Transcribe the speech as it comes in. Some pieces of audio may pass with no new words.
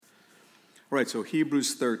Right, so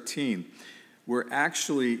Hebrews 13. We're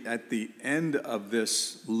actually at the end of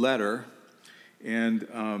this letter,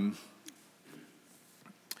 and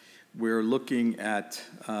we're looking at,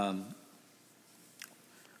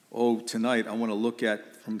 tonight I want to look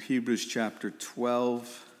at from Hebrews chapter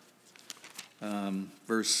 12,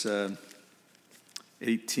 verse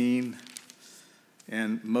 18,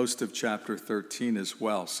 and most of chapter 13 as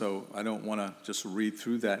well. So I don't want to just read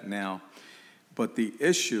through that now. But the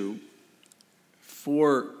issue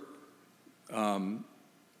for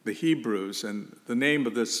the Hebrews, and the name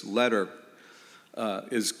of this letter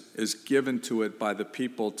is given to it by the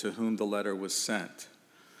people to whom the letter was sent.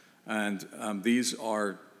 And these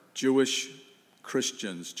are Jewish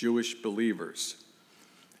Christians, Jewish believers.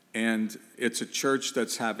 And it's a church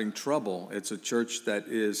that's having trouble. It's a church that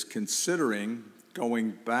is considering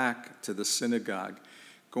going back to the synagogue,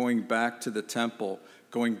 going back to the temple,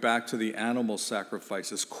 going back to the animal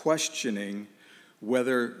sacrifices, questioning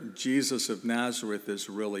whether Jesus of Nazareth is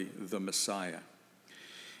really the Messiah.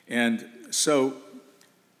 And so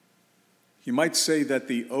you might say that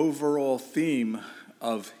the overall theme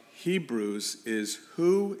of Hebrews is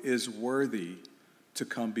who is worthy to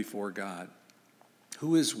come before God?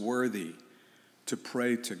 Who is worthy to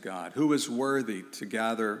pray to God? Who is worthy to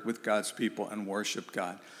gather with God's people and worship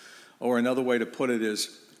God? Or another way to put it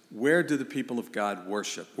is, where do the people of God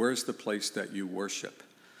worship? Where's the place that you worship?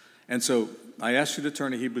 And so I asked you to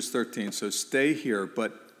turn to Hebrews 13, so stay here,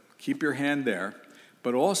 but keep your hand there.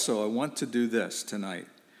 But also, I want to do this tonight.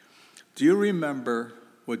 Do you remember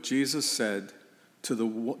what Jesus said to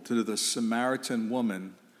the Samaritan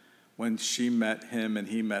woman when she met him and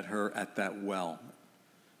he met her at that well?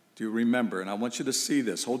 Do you remember? And I want you to see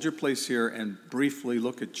this. Hold your place here and briefly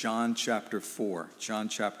look at John chapter 4. John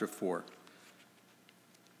chapter 4.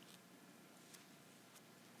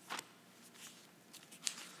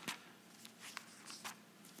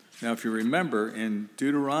 Now, if you remember, in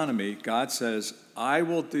Deuteronomy, God says, I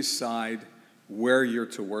will decide where you're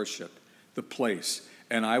to worship, the place,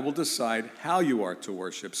 and I will decide how you are to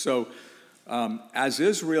worship. So, as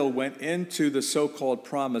Israel went into the so-called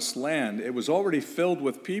promised land, it was already filled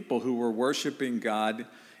with people who were worshiping God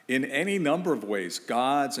in any number of ways,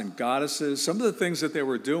 gods and goddesses. Some of the things that they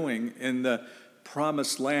were doing in the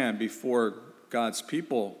promised land before God's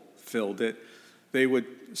people filled it, they would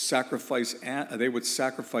sacrifice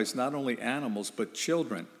not only animals but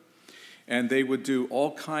children, and they would do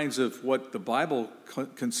all kinds of what the Bible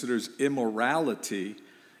considers immorality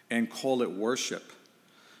and call it worship.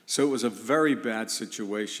 So it was a very bad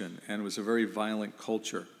situation, and it was a very violent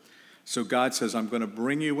culture. So God says, I'm going to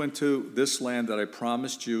bring you into this land that I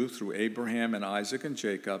promised you through Abraham and Isaac and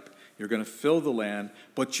Jacob. You're going to fill the land,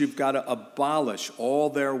 but you've got to abolish all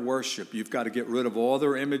their worship. You've got to get rid of all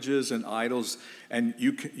their images and idols, and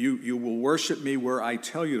you will worship me where I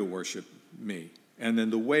tell you to worship me, and in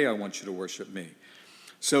the way I want you to worship me.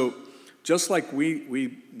 So just like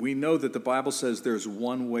we know that the Bible says there's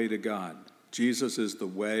one way to God. Jesus is the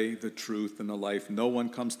way, the truth, and the life. No one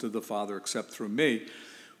comes to the Father except through me.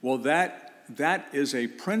 Well, that is a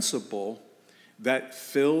principle that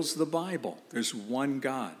fills the Bible. There's one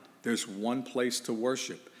God. There's one place to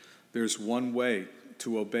worship. There's one way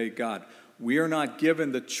to obey God. We are not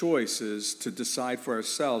given the choices to decide for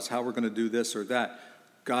ourselves how we're going to do this or that.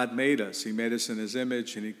 God made us. He made us in his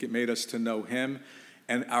image, and he made us to know him.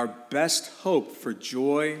 And our best hope for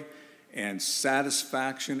joy and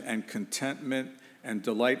satisfaction and contentment and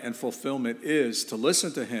delight and fulfillment is to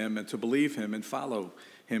listen to him and to believe him and follow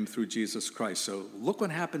him through Jesus Christ. So look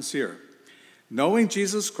what happens here. Knowing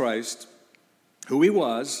Jesus Christ, who he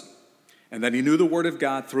was, and that he knew the Word of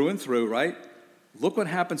God through and through, right? Look what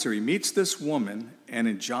happens here. He meets this woman, and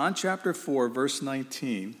in John chapter 4, verse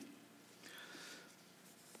 19,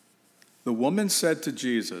 the woman said to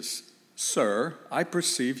Jesus, Sir, I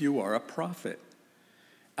perceive you are a prophet.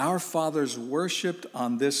 Our fathers worshipped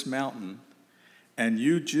on this mountain, and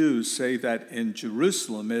you Jews say that in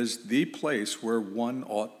Jerusalem is the place where one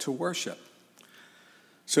ought to worship.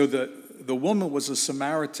 So the woman was a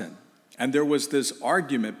Samaritan. And there was this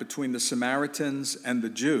argument between the Samaritans and the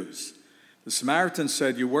Jews. The Samaritans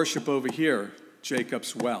said, you worship over here,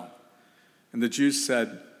 Jacob's well. And the Jews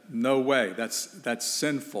said, no way, that's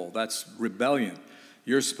sinful, that's rebellion.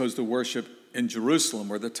 You're supposed to worship in Jerusalem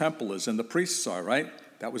where the temple is and the priests are, right?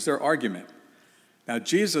 That was their argument. Now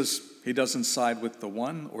Jesus, he doesn't side with the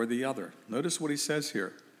one or the other. Notice what he says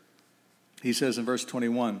here. He says in verse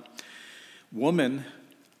 21, Woman,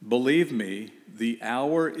 believe me, the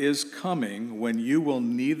hour is coming when you will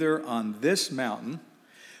neither on this mountain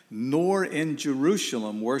nor in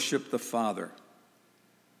Jerusalem worship the Father.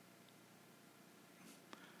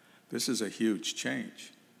 This is a huge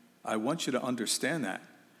change. I want you to understand that.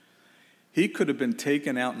 He could have been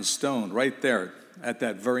taken out and stoned right there at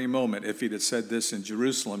that very moment if he'd have said this in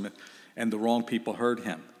Jerusalem and the wrong people heard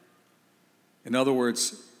him. In other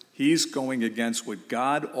words, he's going against what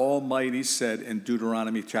God Almighty said in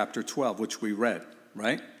Deuteronomy chapter 12, which we read,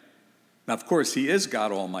 right? Now, of course, he is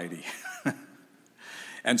God Almighty.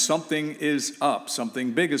 And something is up.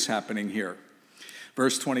 Something big is happening here.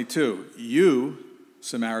 Verse 22, you,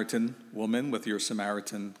 Samaritan woman with your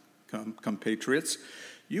Samaritan compatriots,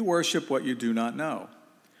 you worship what you do not know.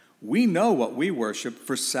 We know what we worship,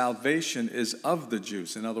 for salvation is of the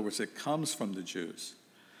Jews. In other words, it comes from the Jews.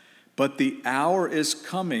 But the hour is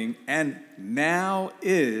coming, and now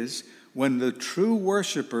is, when the true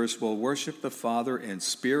worshipers will worship the Father in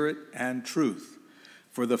spirit and truth.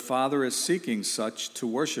 For the Father is seeking such to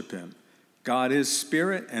worship him. God is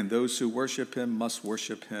spirit, and those who worship him must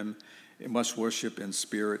worship in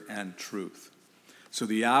spirit and truth. So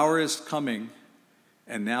the hour is coming,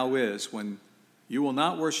 and now is, when you will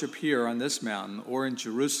not worship here on this mountain or in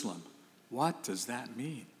Jerusalem. What does that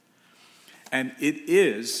mean? And it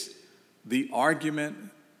is the argument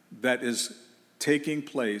that is taking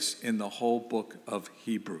place in the whole book of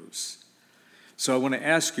Hebrews. So I want to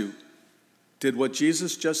ask you, did what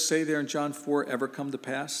Jesus just say there in John 4 ever come to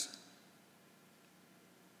pass?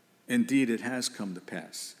 Indeed, it has come to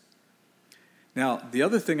pass. Now, the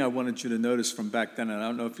other thing I wanted you to notice from back then, and I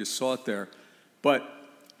don't know if you saw it there, but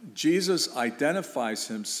Jesus identifies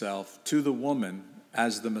himself to the woman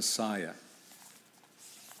as the Messiah.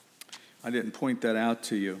 I didn't point that out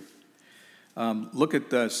to you. Look at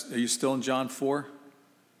this. Are you still in John 4?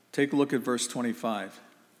 Take a look at verse 25.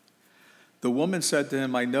 The woman said to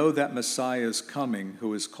him, I know that Messiah is coming,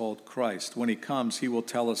 who is called Christ. When he comes, he will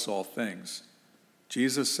tell us all things.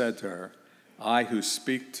 Jesus said to her, I who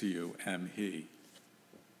speak to you am he.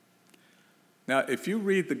 Now, if you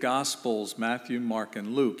read the Gospels, Matthew, Mark,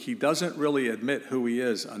 and Luke, he doesn't really admit who he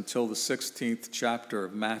is until the 16th chapter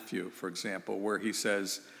of Matthew, for example, where he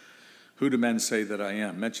says, who do men say that I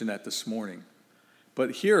am? Mentioned that this morning.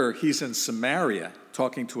 But here, he's in Samaria,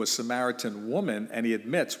 talking to a Samaritan woman, and he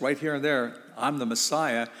admits right here and there, I'm the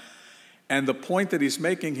Messiah. And the point that he's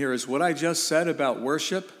making here is what I just said about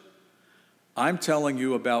worship. I'm telling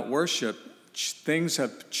you about worship. Things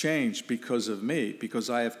have changed because of me, because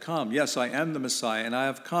I have come. Yes, I am the Messiah, and I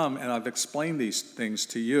have come, and I've explained these things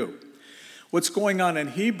to you. What's going on in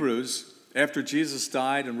Hebrews, after Jesus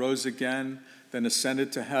died and rose again, then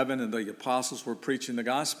ascended to heaven, and the apostles were preaching the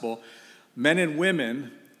gospel, men and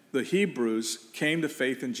women, the Hebrews, came to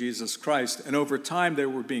faith in Jesus Christ, and over time they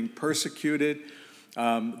were being persecuted.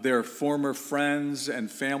 Their former friends and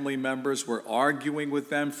family members were arguing with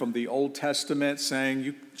them from the Old Testament,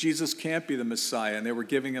 saying, Jesus can't be the Messiah, and they were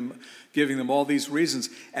giving them all these reasons.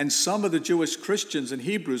 And some of the Jewish Christians and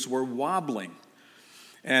Hebrews were wobbling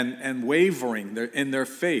and wavering in their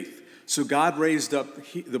faith. So God raised up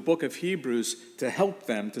the book of Hebrews to help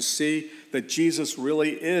them to see that Jesus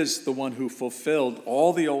really is the one who fulfilled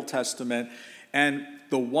all the Old Testament. And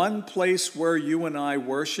the one place where you and I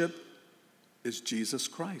worship is Jesus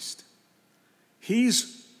Christ.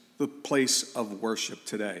 He's the place of worship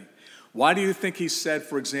today. Why do you think he said,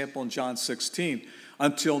 for example, in John 16,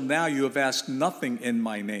 until now you have asked nothing in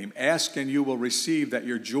my name. Ask and you will receive, that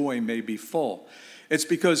your joy may be full. It's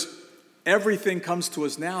because everything comes to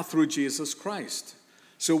us now through Jesus Christ.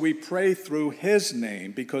 So we pray through his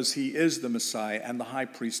name because he is the Messiah and the high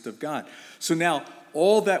priest of God. So now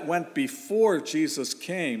all that went before Jesus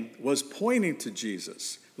came was pointing to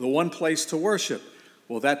Jesus, the one place to worship.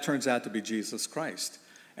 Well, that turns out to be Jesus Christ.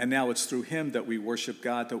 And now it's through him that we worship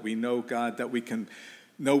God, that we know God, that we can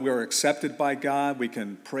know we're accepted by God, we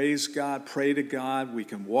can praise God, pray to God, we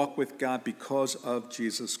can walk with God because of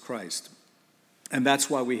Jesus Christ. And that's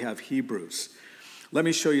why we have Hebrews. Let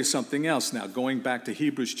me show you something else now, going back to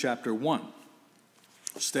Hebrews chapter 1.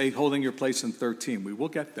 Stay holding your place in 13. We will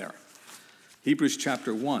get there. Hebrews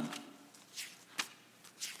chapter 1.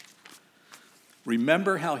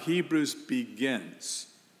 Remember how Hebrews begins.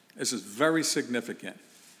 This is very significant.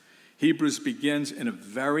 Hebrews begins in a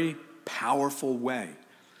very powerful way.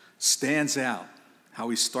 Stands out how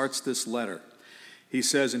he starts this letter. He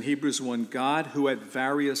says in Hebrews 1, God, who at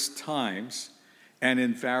various times and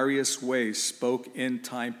in various ways spoke in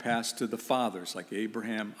time past to the fathers, like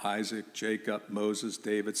Abraham, Isaac, Jacob, Moses,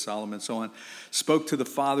 David, Solomon, and so on, spoke to the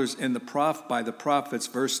fathers by the prophets,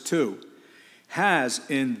 verse 2, has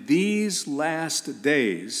in these last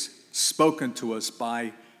days spoken to us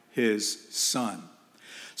by his Son.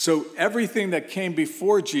 So everything that came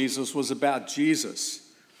before Jesus was about Jesus.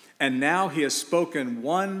 And now he has spoken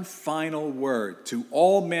one final word to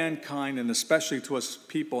all mankind, and especially to us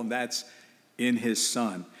people, and that's in his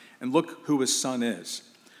Son. And look who his Son is,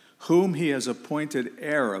 whom he has appointed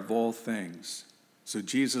heir of all things. So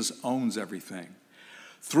Jesus owns everything.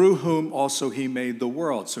 Through whom also he made the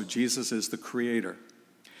world. So Jesus is the creator.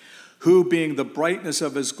 Who, being the brightness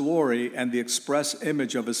of his glory and the express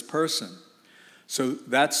image of his person. So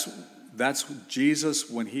that's Jesus.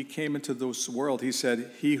 When he came into this world, he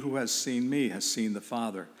said, he who has seen me has seen the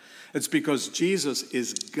Father. It's because Jesus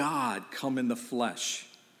is God come in the flesh.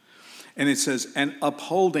 And it says, and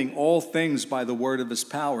upholding all things by the word of his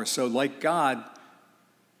power. So like God,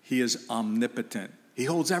 he is omnipotent. He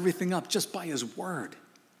holds everything up just by his word.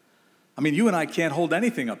 I mean, you and I can't hold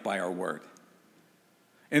anything up by our word.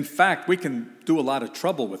 In fact, we can do a lot of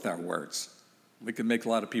trouble with our words. We can make a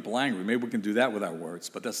lot of people angry. Maybe we can do that with our words,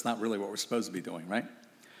 but that's not really what we're supposed to be doing, right?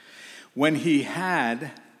 When he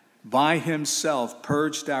had by himself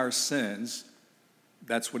purged our sins,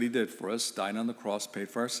 that's what he did for us, died on the cross, paid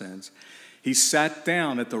for our sins. He sat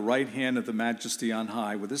down at the right hand of the Majesty on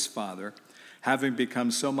high with his Father, having become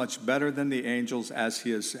so much better than the angels as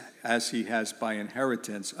he has by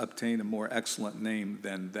inheritance obtained a more excellent name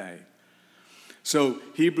than they. So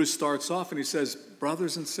Hebrews starts off and he says,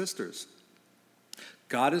 brothers and sisters,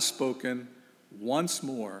 God has spoken once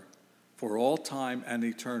more for all time and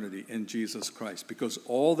eternity in Jesus Christ, because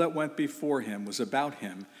all that went before him was about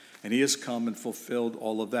him, and he has come and fulfilled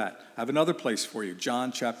all of that. I have another place for you,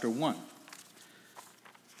 John chapter 1.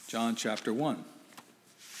 John chapter 1.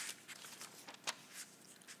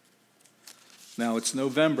 Now, it's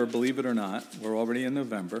November, believe it or not. We're already in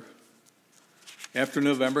November. After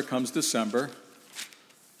November comes December.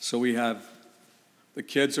 So we have, the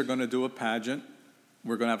kids are going to do a pageant.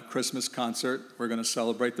 We're going to have a Christmas concert. We're going to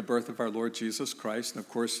celebrate the birth of our Lord Jesus Christ. And, of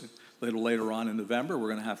course, a little later on in November, we're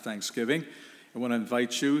going to have Thanksgiving. I want to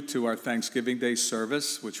invite you to our Thanksgiving Day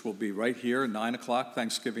service, which will be right here at 9 o'clock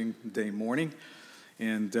Thanksgiving Day morning.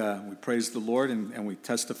 And we praise the Lord and we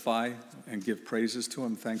testify and give praises to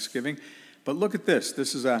him, Thanksgiving. But look at this.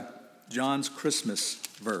 This is John's Christmas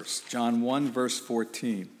verse, John 1, verse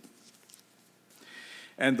 14.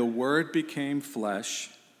 And the Word became flesh,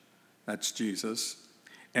 that's Jesus,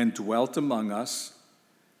 and dwelt among us,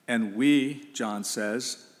 and we, John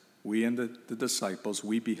says, we and the disciples,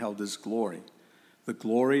 we beheld his glory, the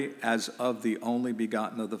glory as of the only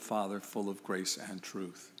begotten of the Father, full of grace and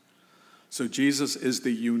truth. So Jesus is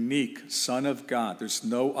the unique Son of God. There's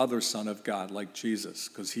no other Son of God like Jesus,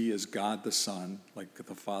 because he is God the Son, like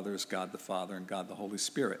the Father is God the Father and God the Holy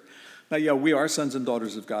Spirit. Now, yeah, we are sons and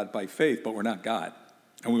daughters of God by faith, but we're not God,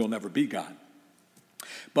 and we will never be God.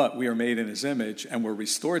 But we are made in his image, and we're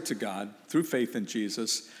restored to God through faith in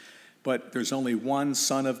Jesus. But there's only one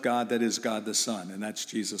Son of God that is God the Son, and that's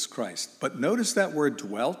Jesus Christ. But notice that word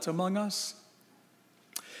dwelt among us.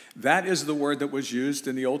 That is the word that was used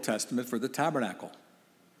in the Old Testament for the tabernacle.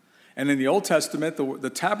 And in the Old Testament, the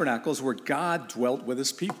tabernacles where God dwelt with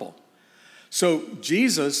his people. So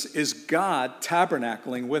Jesus is God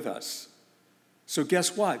tabernacling with us. So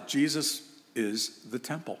guess what? Jesus is the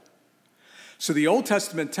temple. So the Old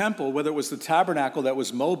Testament temple, whether it was the tabernacle that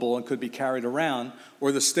was mobile and could be carried around,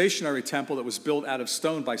 or the stationary temple that was built out of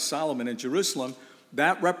stone by Solomon in Jerusalem,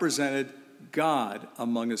 that represented God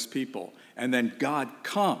among his people. And then God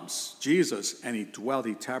comes, Jesus, and he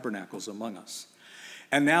tabernacles among us.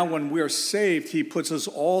 And now when we are saved, he puts us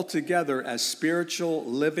all together as spiritual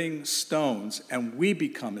living stones, and we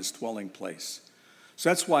become his dwelling place. So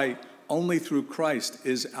that's why only through Christ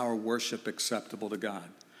is our worship acceptable to God.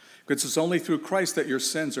 Because it's only through Christ that your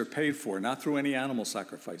sins are paid for, not through any animal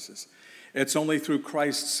sacrifices. It's only through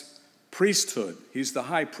Christ's priesthood, he's the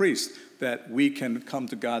high priest, that we can come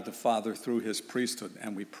to God the Father through his priesthood,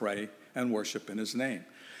 and we pray and worship in his name.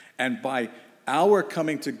 And by our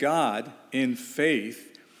coming to God in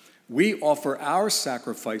faith, we offer our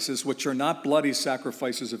sacrifices, which are not bloody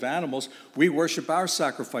sacrifices of animals. We worship our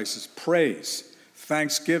sacrifices, praise,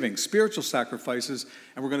 thanksgiving, spiritual sacrifices.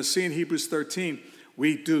 And we're going to see in Hebrews 13,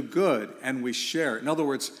 we do good and we share. In other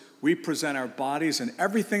words, we present our bodies, and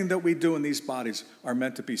everything that we do in these bodies are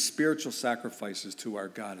meant to be spiritual sacrifices to our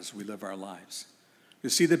God as we live our lives. You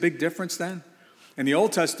see the big difference then? In the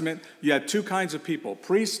Old Testament, you had two kinds of people,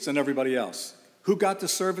 priests and everybody else. Who got to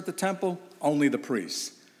serve at the temple? Only the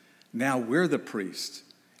priests. Now we're the priests,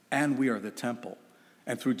 and we are the temple.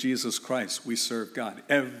 And through Jesus Christ, we serve God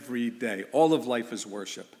every day. All of life is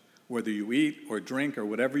worship. Whether you eat or drink or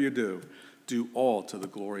whatever you do all to the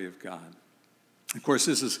glory of God. Of course,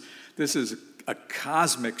 this is a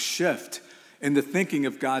cosmic shift in the thinking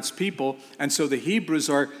of God's people. And so the Hebrews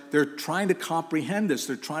they're trying to comprehend this.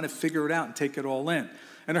 They're trying to figure it out and take it all in.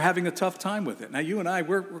 And they're having a tough time with it. Now, you and I,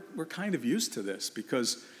 we're kind of used to this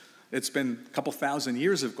because it's been a couple thousand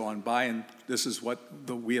years have gone by, and this is what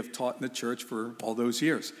we have taught in the church for all those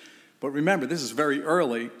years. But remember, this is very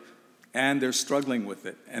early, and they're struggling with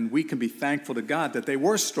it. And we can be thankful to God that they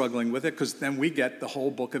were struggling with it, because then we get the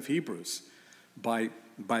whole book of Hebrews by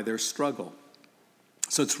their struggle.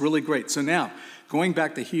 So it's really great. So now, going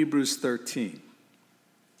back to Hebrews 13.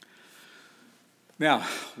 Now,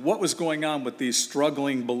 what was going on with these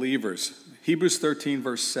struggling believers? Hebrews 13,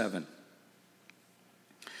 verse 7.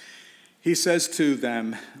 He says to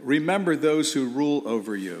them, "Remember those who rule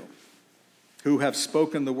over you, who have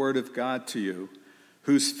spoken the word of God to you,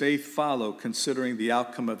 whose faith follow, considering the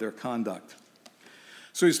outcome of their conduct."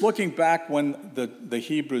 So he's looking back when the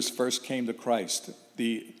Hebrews first came to Christ.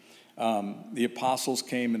 The apostles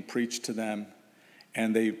came and preached to them,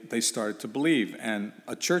 and they started to believe, and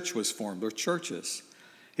a church was formed, or churches.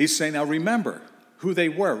 He's saying, now remember who they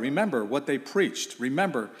were. Remember what they preached.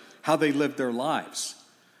 Remember how they lived their lives.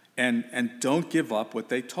 And don't give up what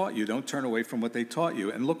they taught you. Don't turn away from what they taught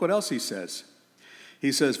you. And look what else he says.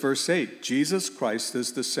 He says, verse 8, Jesus Christ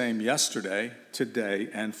is the same yesterday, today,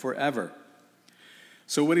 and forever.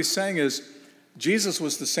 So what he's saying is, Jesus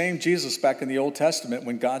was the same Jesus back in the Old Testament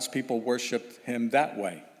when God's people worshiped him that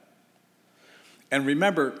way. And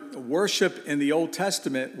remember, worship in the Old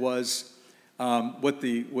Testament was what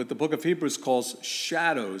the book of Hebrews calls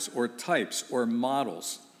shadows or types or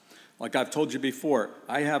models. Like I've told you before,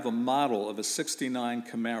 I have a model of a 69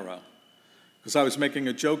 Camaro, because I was making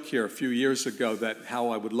a joke here a few years ago that how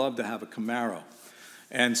I would love to have a Camaro.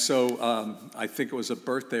 And so I think it was a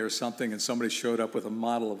birthday or something, and somebody showed up with a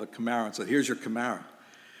model of a Camaro and said, "Here's your Camaro."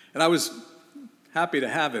 And I was happy to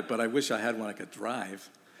have it, but I wish I had one I could drive.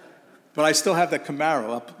 But I still have that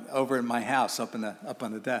Camaro up over in my house, up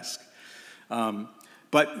on the desk.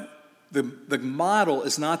 But the model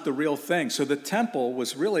is not the real thing. So the temple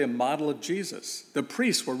was really a model of Jesus. The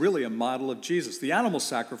priests were really a model of Jesus. The animal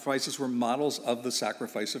sacrifices were models of the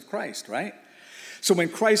sacrifice of Christ, right? So when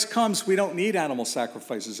Christ comes, we don't need animal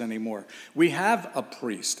sacrifices anymore. We have a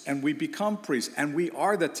priest, and we become priests, and we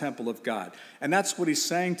are the temple of God. And that's what he's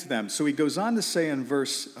saying to them. So he goes on to say in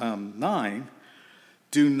verse 9,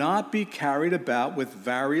 "Do not be carried about with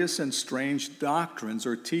various and strange doctrines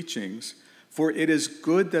or teachings, for it is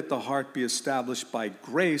good that the heart be established by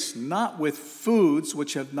grace, not with foods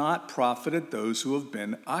which have not profited those who have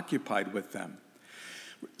been occupied with them."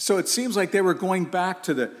 So it seems like they were going back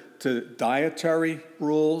to dietary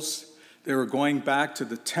rules. They were going back to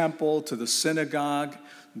the temple, to the synagogue.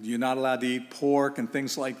 You're not allowed to eat pork and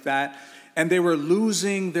things like that. And they were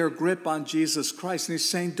losing their grip on Jesus Christ. And he's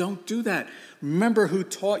saying, don't do that. Remember who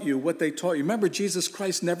taught you what they taught you. Remember, Jesus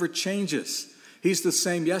Christ never changes. He's the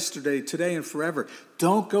same yesterday, today, and forever.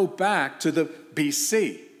 Don't go back to the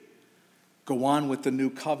BC. Go on with the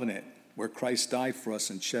new covenant where Christ died for us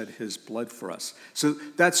and shed his blood for us. So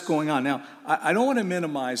that's going on. Now, I don't want to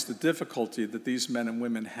minimize the difficulty that these men and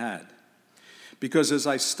women had. Because as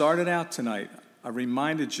I started out tonight, I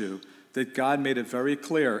reminded you that God made it very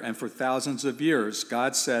clear, and for thousands of years,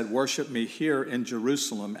 God said, worship me here in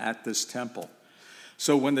Jerusalem at this temple.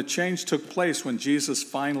 So when the change took place, when Jesus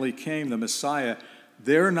finally came, the Messiah,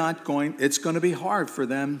 it's going to be hard for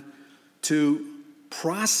them to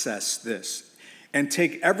process this and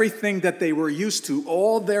take everything that they were used to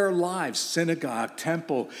all their lives, synagogue,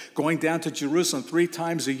 temple, going down to Jerusalem 3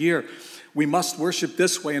 times a year. We must worship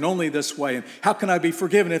this way and only this way. And how can I be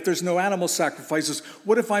forgiven if there's no animal sacrifices?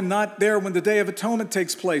 What if I'm not there when the Day of Atonement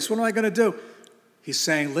takes place? What am I going to do? He's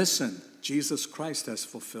saying, listen, Jesus Christ has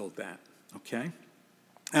fulfilled that, okay?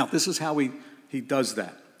 Now, this is how he does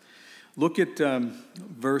that. Look at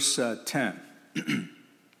verse 10.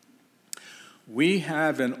 We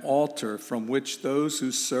have an altar from which those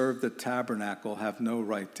who serve the tabernacle have no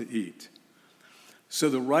right to eat. So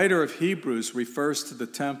the writer of Hebrews refers to the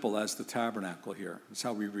temple as the tabernacle here. That's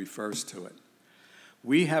how he refers to it.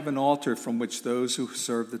 We have an altar from which those who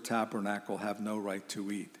serve the tabernacle have no right to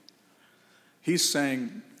eat. He's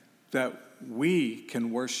saying that we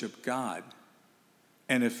can worship God.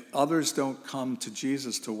 And if others don't come to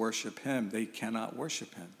Jesus to worship him, they cannot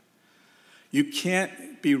worship him. You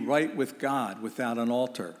can't be right with God without an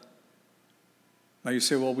altar. Now you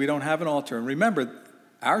say, well, we don't have an altar. And remember,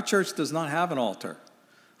 our church does not have an altar.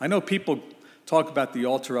 I know people talk about the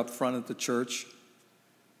altar up front at the church.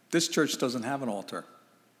 This church doesn't have an altar.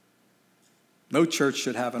 No church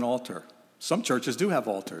should have an altar. Some churches do have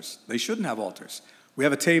altars. They shouldn't have altars. We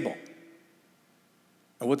have a table.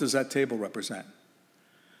 And what does that table represent?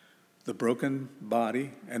 the broken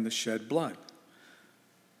body and the shed blood.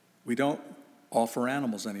 We don't offer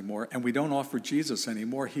animals anymore, and we don't offer Jesus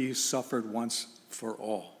anymore. He suffered once for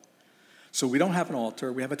all. So we don't have an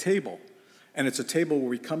altar, we have a table. And it's a table where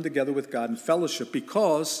we come together with God in fellowship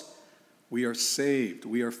because we are saved,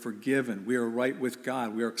 we are forgiven, we are right with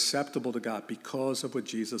God, we are acceptable to God because of what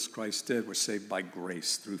Jesus Christ did. We're saved by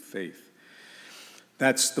grace through faith.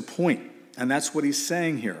 That's the point, and that's what he's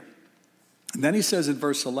saying here. And then he says in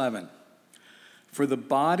verse 11, "For the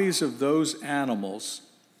bodies of those animals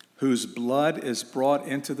whose blood is brought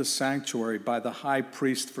into the sanctuary by the high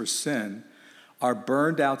priest for sin are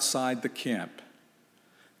burned outside the camp.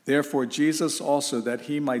 Therefore Jesus also, that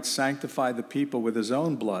he might sanctify the people with his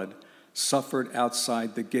own blood, suffered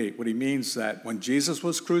outside the gate." What he means is that when Jesus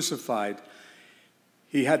was crucified,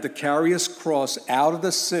 he had to carry his cross out of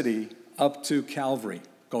the city up to Calvary,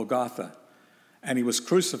 Golgotha, and he was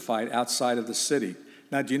crucified outside of the city.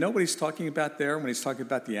 Now, do you know what he's talking about there when he's talking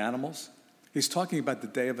about the animals? He's talking about the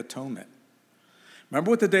Day of Atonement. Remember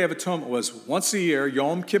what the Day of Atonement was? Once a year,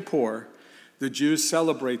 Yom Kippur, the Jews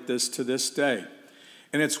celebrate this to this day.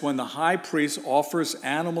 And it's when the high priest offers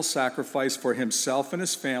animal sacrifice for himself and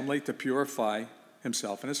his family to purify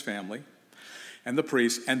himself and his family, and the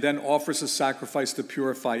priest, and then offers a sacrifice to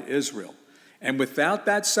purify Israel. And without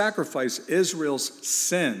that sacrifice, Israel's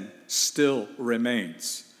sin still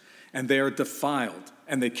remains. And they are defiled,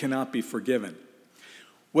 and they cannot be forgiven.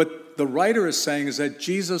 What the writer is saying is that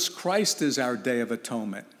Jesus Christ is our Day of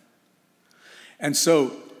Atonement. And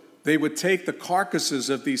so they would take the carcasses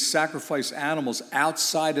of these sacrificed animals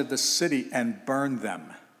outside of the city and burn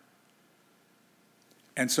them.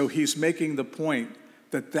 And so he's making the point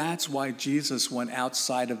that that's why Jesus went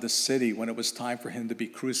outside of the city when it was time for him to be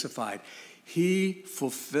crucified. He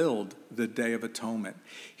fulfilled the Day of Atonement.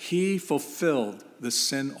 He fulfilled the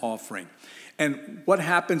sin offering. And what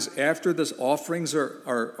happens after those offerings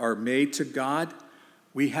are made to God?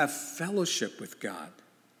 We have fellowship with God.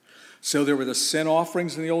 So there were the sin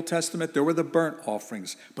offerings in the Old Testament, there were the burnt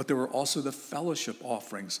offerings, but there were also the fellowship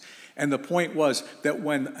offerings. And the point was that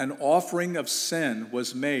when an offering of sin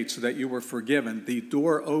was made so that you were forgiven, the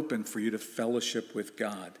door opened for you to fellowship with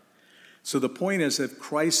God. So the point is that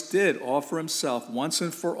Christ did offer himself once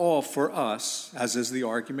and for all for us, as is the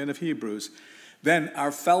argument of Hebrews, then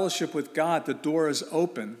our fellowship with God, the door is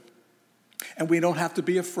open, and we don't have to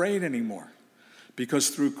be afraid anymore, because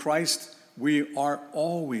through Christ, we are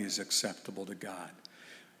always acceptable to God.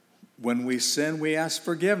 When we sin, we ask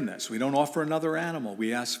forgiveness. We don't offer another animal.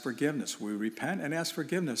 We ask forgiveness. We repent and ask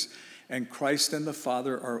forgiveness. And Christ and the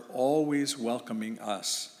Father are always welcoming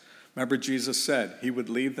us. Remember, Jesus said he would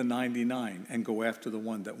leave the 99 and go after the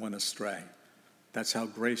one that went astray. That's how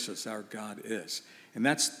gracious our God is. And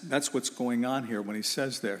that's what's going on here when he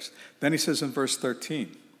says this. Then he says in verse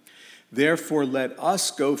 13, "Therefore let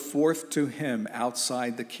us go forth to him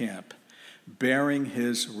outside the camp, bearing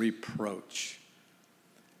his reproach."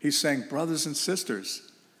 He's saying, brothers and sisters,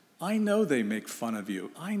 I know they make fun of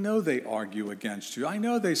you. I know they argue against you. I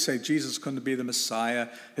know they say Jesus couldn't be the Messiah.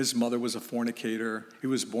 His mother was a fornicator. He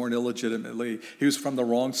was born illegitimately. He was from the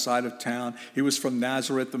wrong side of town. He was from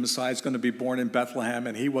Nazareth. The Messiah is going to be born in Bethlehem,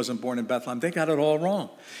 and he wasn't born in Bethlehem. They got it all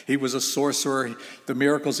wrong. He was a sorcerer. The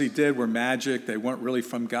miracles he did were magic. They weren't really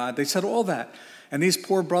from God. They said all that. And these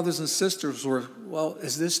poor brothers and sisters were, well,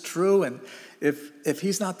 is this true? And if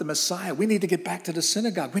he's not the Messiah, we need to get back to the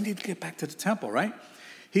synagogue. We need to get back to the temple, right?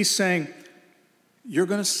 He's saying, you're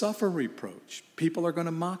going to suffer reproach. People are going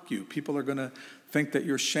to mock you. People are going to think that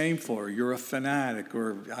you're shameful or you're a fanatic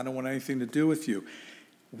or I don't want anything to do with you.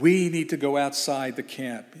 We need to go outside the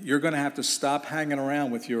camp. You're going to have to stop hanging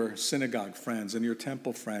around with your synagogue friends and your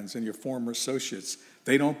temple friends and your former associates.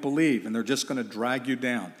 They don't believe, and they're just going to drag you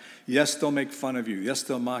down. Yes, they'll make fun of you. Yes,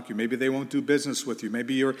 they'll mock you. Maybe they won't do business with you.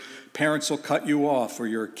 Maybe your parents will cut you off, or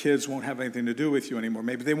your kids won't have anything to do with you anymore.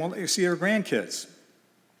 Maybe they won't let you see your grandkids.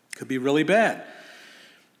 Could be really bad.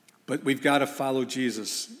 But we've got to follow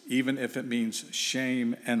Jesus, even if it means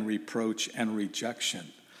shame and reproach and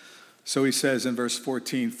rejection. So he says in verse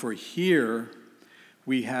 14, "For here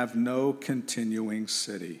we have no continuing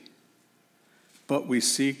city, but we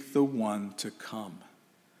seek the one to come."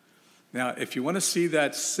 Now, if you want to see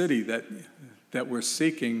that city that we're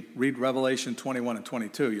seeking, read Revelation 21 and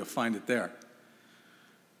 22. You'll find it there.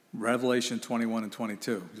 Revelation 21 and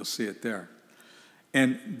 22. You'll see it there.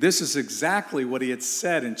 And this is exactly what he had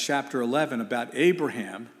said in chapter 11 about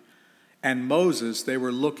Abraham and Moses. They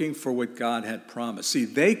were looking for what God had promised. See,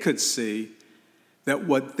 they could see that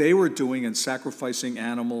what they were doing in sacrificing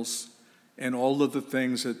animals and all of the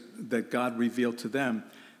things that God revealed to them,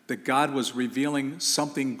 that God was revealing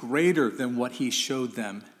something greater than what he showed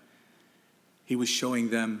them he was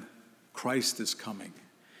showing them Christ is coming.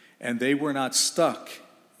 And they were not stuck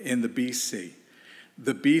in the BC.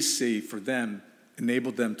 The BC, for them,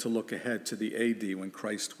 enabled them to look ahead to the AD when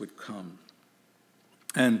Christ would come.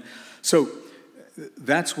 And so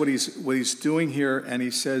that's what he's doing here. And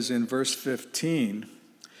he says in verse 15,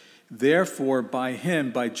 therefore, by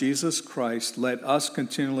him, by Jesus Christ, let us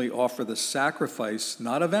continually offer the sacrifice,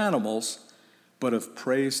 not of animals, but of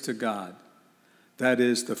praise to God. That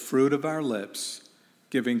is the fruit of our lips,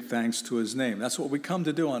 giving thanks to his name. That's what we come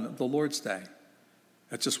to do on the Lord's Day.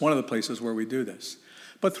 That's just one of the places where we do this.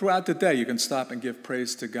 But throughout the day, you can stop and give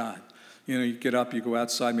praise to God. You know, you get up, you go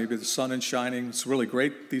outside, maybe the sun is shining. It's really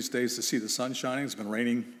great these days to see the sun shining. It's been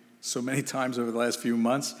raining so many times over the last few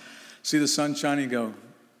months. See the sun shining, go,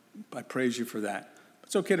 I praise you for that.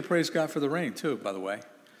 It's okay to praise God for the rain too, by the way,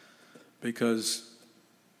 because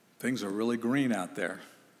things are really green out there.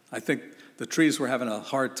 I think the trees were having a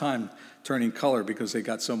hard time turning color because they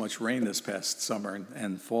got so much rain this past summer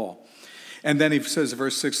and fall. And then he says,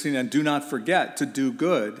 verse 16, and do not forget to do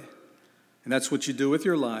good, and that's what you do with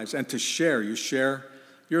your lives, and to share. You share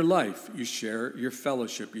your life, you share your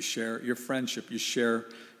fellowship, you share your friendship, you share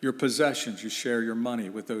your possessions, you share your money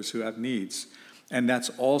with those who have needs. And that's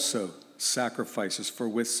also sacrifices, for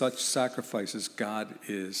with such sacrifices God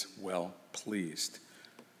is well pleased.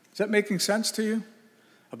 Is that making sense to you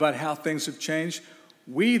about how things have changed?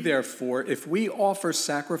 We, therefore, if we offer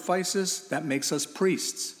sacrifices, that makes us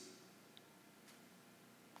priests.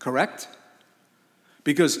 Correct?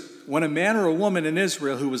 Because when a man or a woman in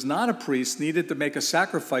Israel who was not a priest needed to make a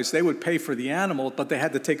sacrifice, they would pay for the animal, but they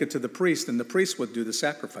had to take it to the priest, and the priest would do the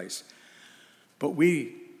sacrifice. But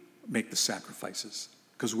we make the sacrifices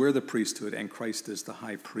because we're the priesthood and Christ is the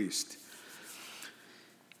high priest.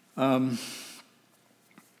 Let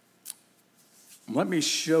me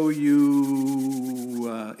show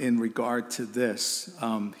you in regard to this,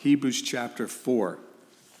 Hebrews chapter 4.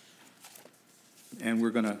 And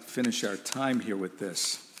we're going to finish our time here with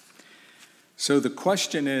this. So the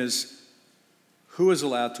question is, who is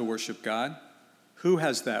allowed to worship God? Who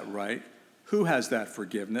has that right? Who has that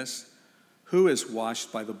forgiveness? Who is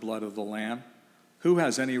washed by the blood of the Lamb? Who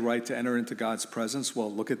has any right to enter into God's presence?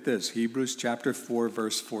 Well, look at this, Hebrews chapter 4,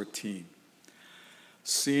 verse 14.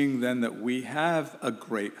 Seeing then that we have a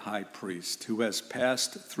great high priest who has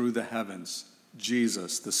passed through the heavens,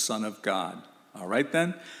 Jesus, the Son of God. All right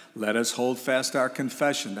then, let us hold fast our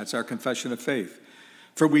confession. That's our confession of faith.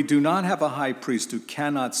 For we do not have a high priest who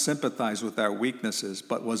cannot sympathize with our weaknesses,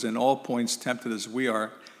 but was in all points tempted as we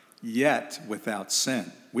are, yet without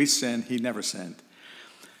sin. We sin, he never sinned.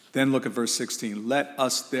 Then look at verse 16. Let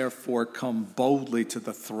us therefore come boldly to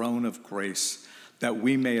the throne of grace, that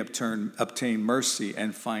we may obtain mercy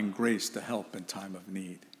and find grace to help in time of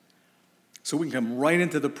need. So we can come right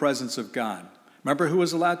into the presence of God. Remember who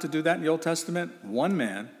was allowed to do that in the Old Testament? One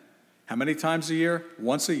man. How many times a year?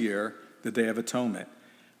 Once a year, the Day of Atonement.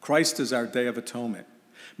 Christ is our Day of Atonement.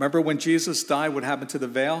 Remember when Jesus died, what happened to the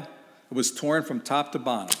veil? It was torn from top to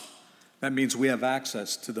bottom. That means we have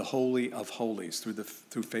access to the Holy of Holies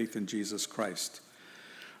through faith in Jesus Christ.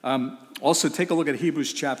 Also, take a look at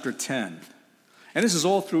Hebrews chapter 10. And this is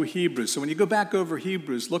all through Hebrews. So when you go back over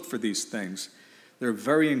Hebrews, look for these things. They're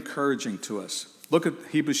very encouraging to us. Look at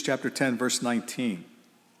Hebrews chapter 10, verse 19.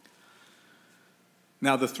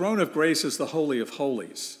 Now, the throne of grace is the Holy of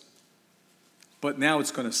Holies. But now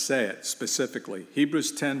it's going to say it specifically.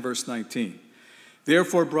 Hebrews 10, verse 19.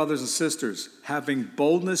 Therefore, brothers and sisters, having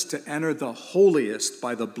boldness to enter the holiest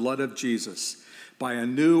by the blood of Jesus, by a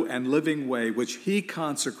new and living way, which he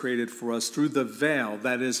consecrated for us through the veil,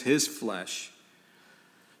 that is his flesh.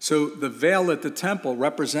 So the veil at the temple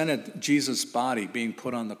represented Jesus' body being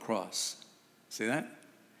put on the cross. See that?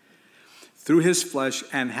 Through his flesh,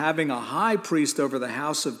 and having a high priest over the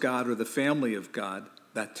house of God or the family of God,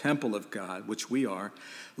 that temple of God, which we are,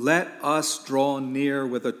 let us draw near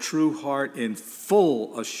with a true heart in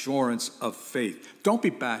full assurance of faith. Don't be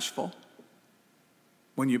bashful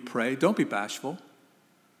when you pray. Don't be bashful.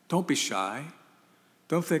 Don't be shy.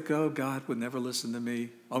 Don't think, oh, God would never listen to me.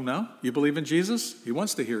 Oh, no? You believe in Jesus? He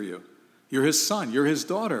wants to hear you. You're his son. You're his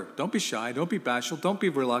daughter. Don't be shy. Don't be bashful. Don't be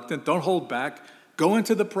reluctant. Don't hold back. Go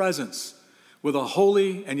into the presence with a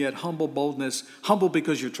holy and yet humble boldness. Humble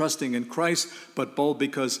because you're trusting in Christ, but bold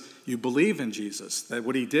because you believe in Jesus. That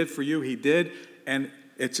what he did for you, he did. And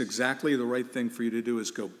it's exactly the right thing for you to do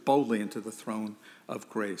is go boldly into the throne of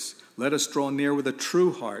grace. Let us draw near with a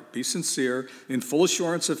true heart. Be sincere, in full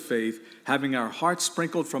assurance of faith, having our hearts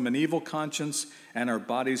sprinkled from an evil conscience and our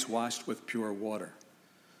bodies washed with pure water.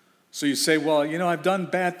 So you say, well, I've done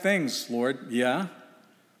bad things, Lord. Yeah.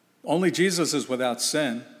 Only Jesus is without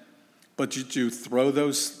sin. But did you throw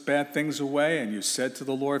those bad things away and you said to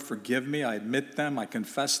the Lord, forgive me, I admit them, I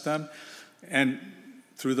confess them, and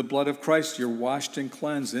through the blood of Christ, you're washed and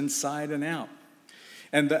cleansed inside and out.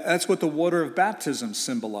 And that's what the water of baptism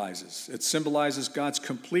symbolizes. It symbolizes God's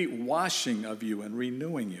complete washing of you and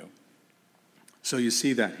renewing you. So you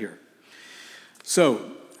see that here.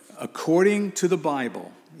 So, according to the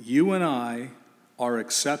Bible, you and I are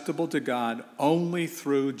acceptable to God only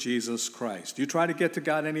through Jesus Christ. You try to get to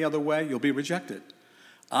God any other way, you'll be rejected.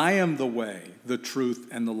 I am the way, the truth,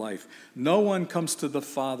 and the life. No one comes to the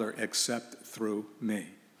Father except through me.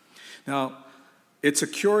 Now, it's a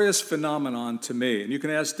curious phenomenon to me, and you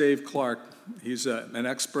can ask Dave Clark. He's an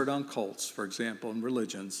expert on cults, for example, and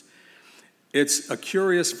religions. It's a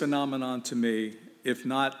curious phenomenon to me, if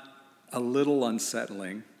not a little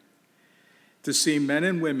unsettling, to see men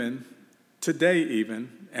and women today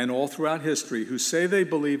even, and all throughout history, who say they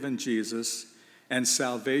believe in Jesus and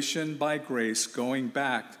salvation by grace, going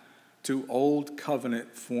back to old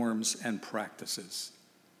covenant forms and practices.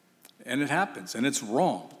 And it happens, and it's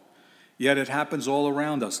wrong. Yet it happens all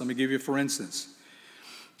around us. Let me give you, for instance.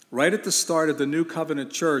 Right at the start of the New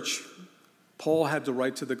Covenant church, Paul had to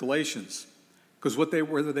write to the Galatians. Because what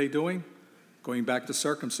were they doing? Going back to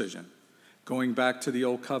circumcision. Going back to the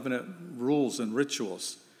old covenant rules and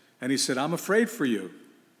rituals. And he said, I'm afraid for you,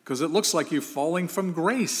 because it looks like you're falling from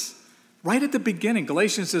grace. Right at the beginning,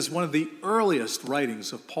 Galatians is one of the earliest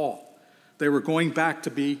writings of Paul. They were going back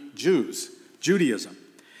to be Jews, Judaism.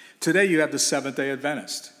 Today you have the Seventh-day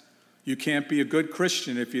Adventist. You can't be a good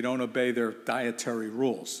Christian if you don't obey their dietary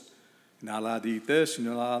rules. You're not allowed to eat this,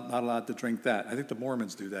 you're not allowed to drink that. I think the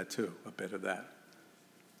Mormons do that too, a bit of that.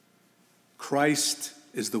 Christ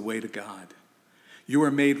is the way to God. You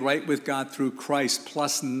are made right with God through Christ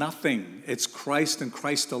plus nothing. It's Christ and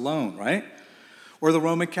Christ alone, right? Or the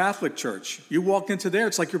Roman Catholic Church. You walk into there,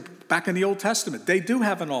 it's like you're back in the Old Testament. They do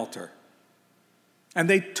have an altar. And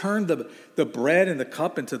they turn the bread and the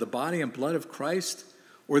cup into the body and blood of Christ.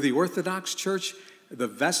 Or the Orthodox Church, the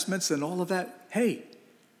vestments and all of that. Hey,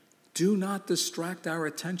 do not distract our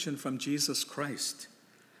attention from Jesus Christ.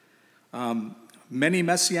 Many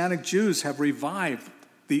Messianic Jews have revived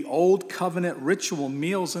the old covenant ritual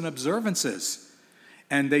meals and observances,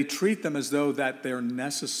 and they treat them as though that they're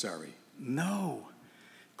necessary. No.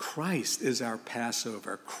 Christ is our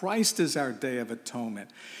Passover. Christ is our Day of Atonement.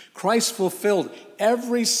 Christ fulfilled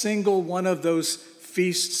every single one of those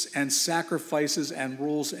feasts and sacrifices and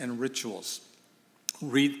rules and rituals.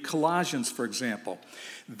 Read Colossians, for example.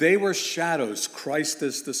 They were shadows. Christ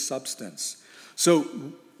is the substance.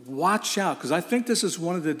 So watch out, because I think this is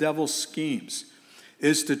one of the devil's schemes,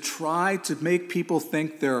 is to try to make people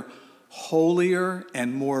think they're holier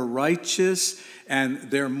and more righteous, and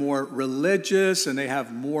they're more religious, and they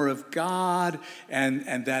have more of God,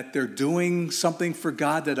 and that they're doing something for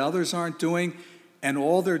God that others aren't doing, and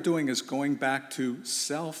all they're doing is going back to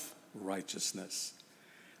self-righteousness.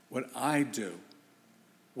 What I do,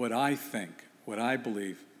 what I think, what I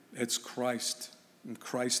believe, it's Christ and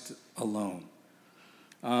Christ alone.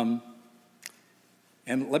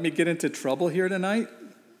 And let me get into trouble here tonight.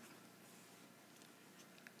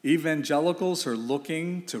 Evangelicals are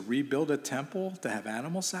looking to rebuild a temple to have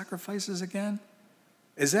animal sacrifices again.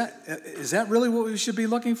 Is that really what we should be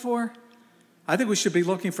looking for? I think we should be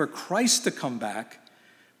looking for Christ to come back,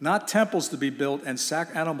 not temples to be built and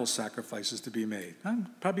animal sacrifices to be made. I'm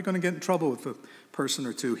probably going to get in trouble with a person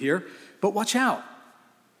or two here, but watch out.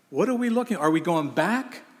 What are we looking? Are we going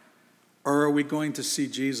back, or are we going to see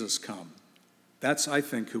Jesus come? That's, I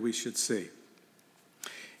think, who we should see.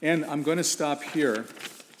 And I'm going to stop here,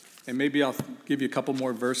 and maybe I'll give you a couple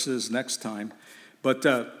more verses next time. But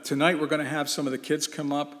tonight we're going to have some of the kids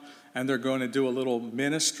come up, and they're going to do a little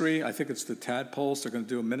ministry. I think it's the Tadpoles. They're going to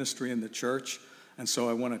do a ministry in the church. And so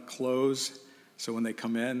I want to close, so when they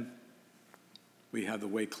come in, we have the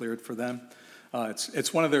way cleared for them.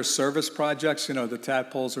 It's one of their service projects. You know, the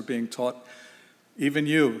Tadpoles are being taught, even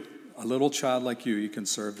you, a little child like you can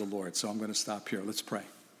serve the Lord. So I'm going to stop here. Let's pray.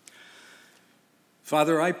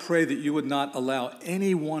 Father, I pray that you would not allow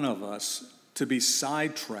any one of us to be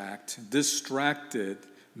sidetracked, distracted,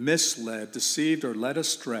 misled, deceived, or led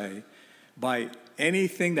astray by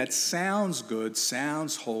anything that sounds good,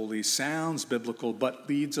 sounds holy, sounds biblical, but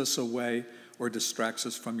leads us away or distracts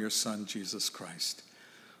us from your Son, Jesus Christ.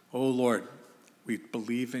 Oh, Lord, we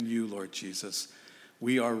believe in you, Lord Jesus.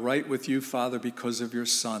 We are right with you, Father, because of your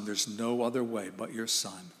Son. There's no other way but your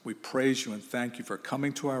Son. We praise you and thank you for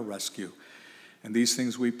coming to our rescue. And these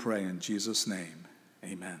things we pray in Jesus' name.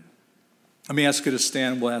 Amen. Let me ask you to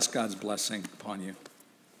stand. We'll ask God's blessing upon you.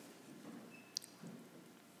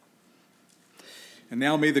 And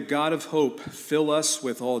now may the God of hope fill us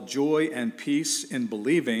with all joy and peace in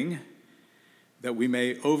believing, that we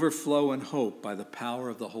may overflow in hope by the power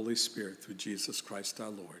of the Holy Spirit through Jesus Christ our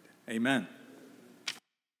Lord. Amen.